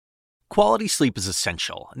Quality sleep is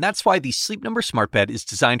essential, and that's why the Sleep Number Smart Bed is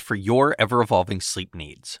designed for your ever-evolving sleep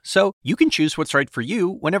needs. So you can choose what's right for you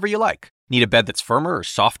whenever you like. Need a bed that's firmer or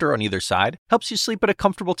softer on either side? Helps you sleep at a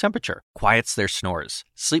comfortable temperature, quiets their snores.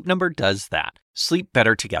 Sleep Number does that. Sleep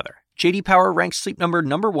better together. J.D. Power ranks Sleep Number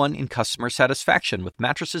 #1 in customer satisfaction with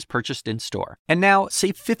mattresses purchased in-store. And now,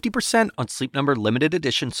 save 50% on Sleep Number limited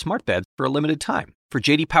edition smart beds for a limited time. For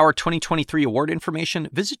J.D. Power 2023 award information,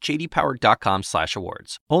 visit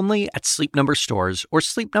jdpower.com/awards. Only at Sleep Number stores or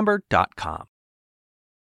sleepnumber.com.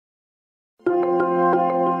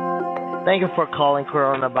 Thank you for calling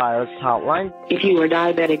Coronavirus Hotline. If you are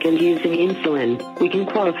diabetic and using insulin, we can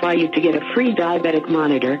qualify you to get a free diabetic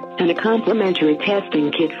monitor and a complimentary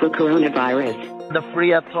testing kit for coronavirus. The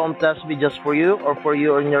free at-home test be just for you or for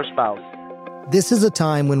you and your spouse? This is a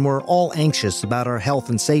time when we're all anxious about our health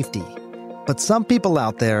and safety. But some people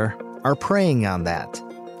out there are preying on that,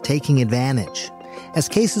 taking advantage. As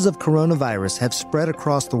cases of coronavirus have spread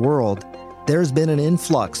across the world, there's been an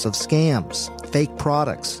influx of scams, fake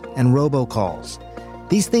products, and robocalls.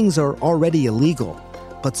 These things are already illegal,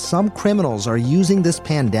 but some criminals are using this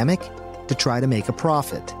pandemic to try to make a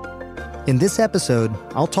profit. In this episode,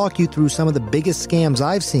 I'll talk you through some of the biggest scams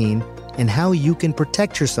I've seen and how you can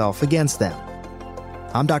protect yourself against them.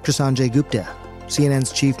 I'm Dr. Sanjay Gupta,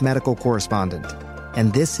 CNN's chief medical correspondent,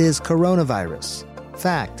 and this is Coronavirus,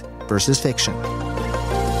 Fact versus Fiction.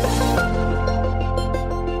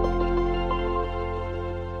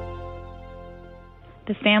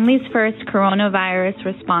 The Families First Coronavirus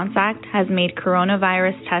Response Act has made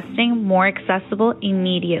coronavirus testing more accessible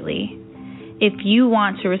immediately. If you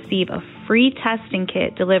want to receive a free testing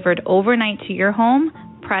kit delivered overnight to your home,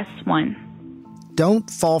 press 1. Don't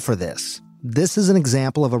fall for this. This is an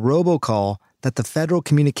example of a robocall that the Federal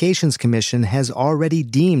Communications Commission has already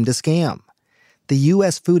deemed a scam. The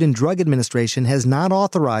U.S. Food and Drug Administration has not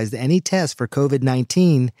authorized any tests for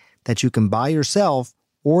COVID-19 that you can buy yourself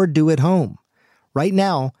or do at home. Right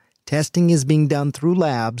now, testing is being done through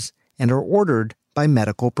labs and are ordered by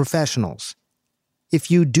medical professionals.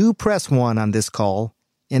 If you do press 1 on this call,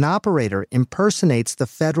 an operator impersonates the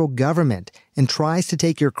federal government and tries to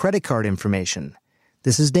take your credit card information.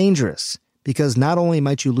 This is dangerous because not only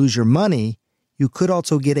might you lose your money, you could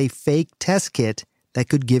also get a fake test kit that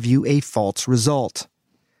could give you a false result.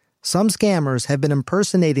 Some scammers have been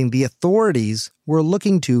impersonating the authorities we're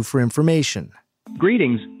looking to for information.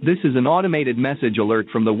 Greetings, this is an automated message alert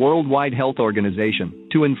from the World Wide Health Organization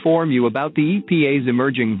to inform you about the EPA's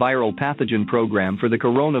Emerging Viral Pathogen Program for the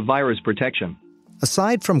coronavirus protection.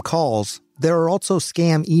 Aside from calls, there are also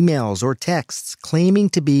scam emails or texts claiming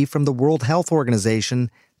to be from the World Health Organization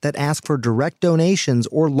that ask for direct donations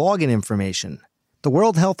or login information. The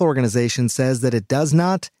World Health Organization says that it does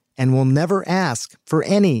not and will never ask for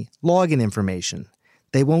any login information.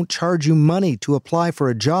 They won't charge you money to apply for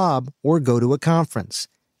a job or go to a conference.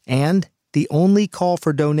 And the only call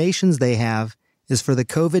for donations they have is for the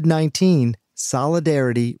COVID-19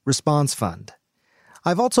 Solidarity Response Fund.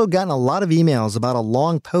 I've also gotten a lot of emails about a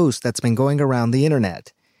long post that's been going around the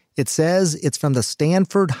internet. It says it's from the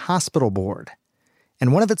Stanford Hospital Board.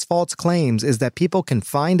 And one of its false claims is that people can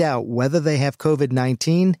find out whether they have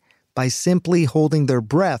COVID-19 by simply holding their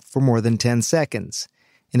breath for more than 10 seconds.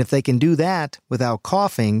 And if they can do that without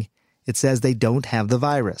coughing, it says they don't have the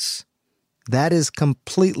virus. That is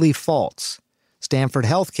completely false. Stanford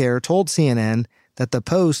Healthcare told CNN that the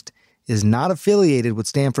post is not affiliated with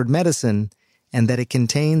Stanford Medicine and that it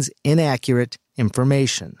contains inaccurate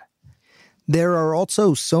information. There are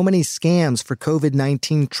also so many scams for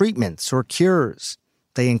COVID-19 treatments or cures.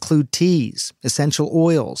 They include teas, essential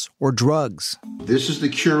oils, or drugs. This is the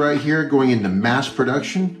cure right here going into mass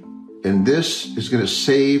production. And this is going to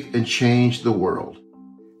save and change the world.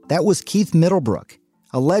 That was Keith Middlebrook,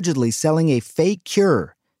 allegedly selling a fake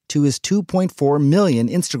cure to his 2.4 million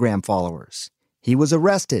Instagram followers. He was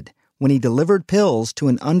arrested when he delivered pills to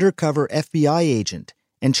an undercover FBI agent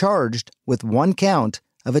and charged with 1 count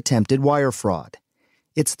of attempted wire fraud.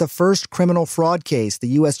 It's the first criminal fraud case the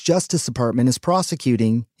U.S. Justice Department is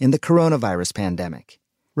prosecuting in the coronavirus pandemic.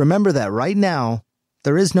 Remember that right now,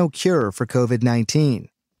 there is no cure for COVID-19.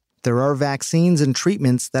 There are vaccines and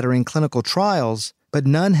treatments that are in clinical trials, but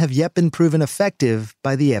none have yet been proven effective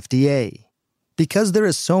by the FDA. Because there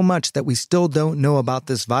is so much that we still don't know about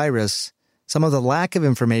this virus, some of the lack of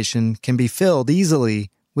information can be filled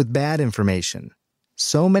easily with bad information.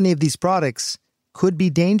 So many of these products could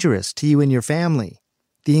be dangerous to you and your family.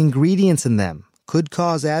 The ingredients in them could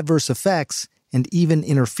cause adverse effects and even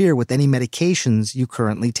interfere with any medications you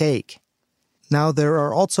currently take. Now, there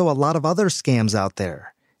are also a lot of other scams out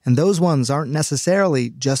there. And those ones aren't necessarily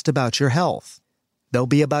just about your health. They'll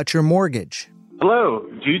be about your mortgage. Hello.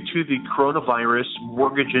 Due to the coronavirus,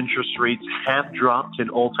 mortgage interest rates have dropped to an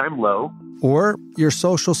all-time low. Or your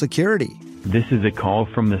Social Security. This is a call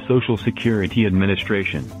from the Social Security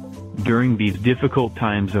Administration. During these difficult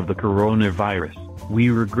times of the coronavirus, we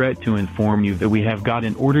regret to inform you that we have got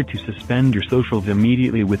an order to suspend your socials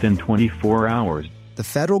immediately within 24 hours. The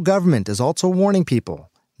federal government is also warning people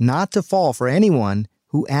not to fall for anyone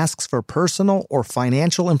who asks for personal or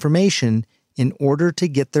financial information in order to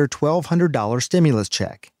get their $1,200 stimulus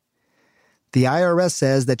check. The IRS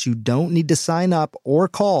says that you don't need to sign up or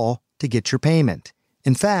call to get your payment.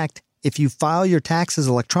 In fact, if you file your taxes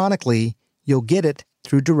electronically, you'll get it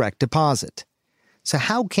through direct deposit. So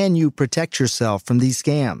how can you protect yourself from these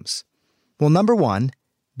scams? Well, number one,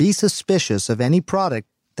 be suspicious of any product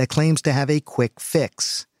that claims to have a quick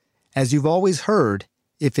fix. As you've always heard,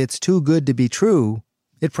 if it's too good to be true,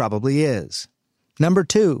 it probably is. Number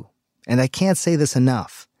two, and I can't say this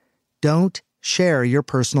enough, don't share your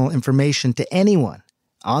personal information to anyone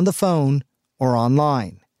on the phone or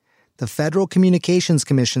online. The Federal Communications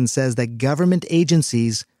Commission says that government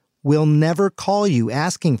agencies will never call you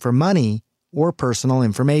asking for money or personal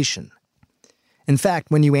information. In fact,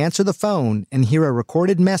 when you answer the phone and hear a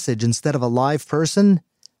recorded message instead of a live person,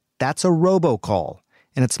 that's a robocall,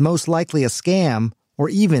 and it's most likely a scam or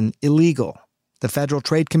even illegal. The Federal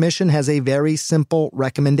Trade Commission has a very simple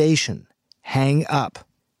recommendation: hang up.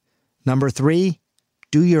 Number three,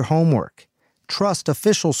 do your homework. Trust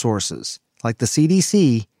official sources like the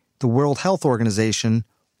CDC, the World Health Organization,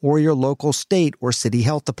 or your local state or city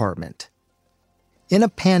health department. In a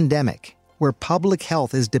pandemic where public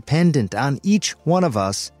health is dependent on each one of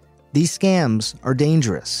us, these scams are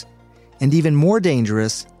dangerous, and even more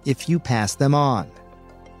dangerous if you pass them on.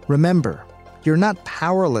 Remember, you're not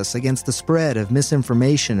powerless against the spread of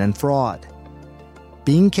misinformation and fraud.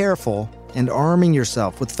 Being careful and arming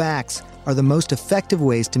yourself with facts are the most effective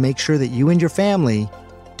ways to make sure that you and your family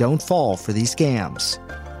don't fall for these scams.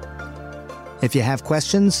 If you have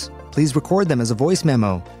questions, please record them as a voice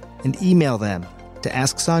memo and email them to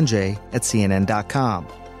asksanjay@cnn.com.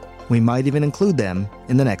 We might even include them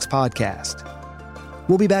in the next podcast.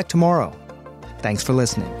 We'll be back tomorrow. Thanks for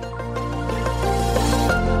listening.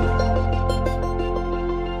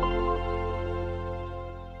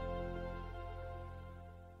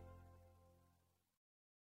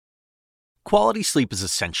 Quality sleep is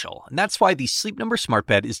essential, and that's why the Sleep Number Smart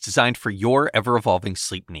Bed is designed for your ever-evolving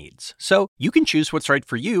sleep needs. So you can choose what's right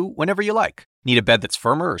for you whenever you like. Need a bed that's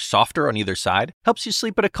firmer or softer on either side? Helps you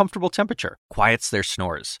sleep at a comfortable temperature. Quiets their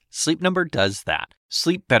snores. Sleep Number does that.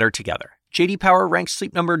 Sleep better together. J.D. Power ranks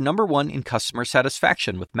Sleep Number #1 in customer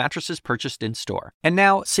satisfaction with mattresses purchased in-store. And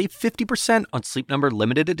now, save 50% on Sleep Number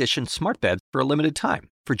limited edition smart beds for a limited time.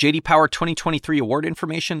 For J.D. Power 2023 award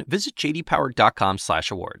information, visit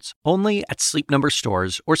jdpower.com/awards. Only at Sleep Number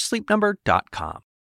stores or sleepnumber.com.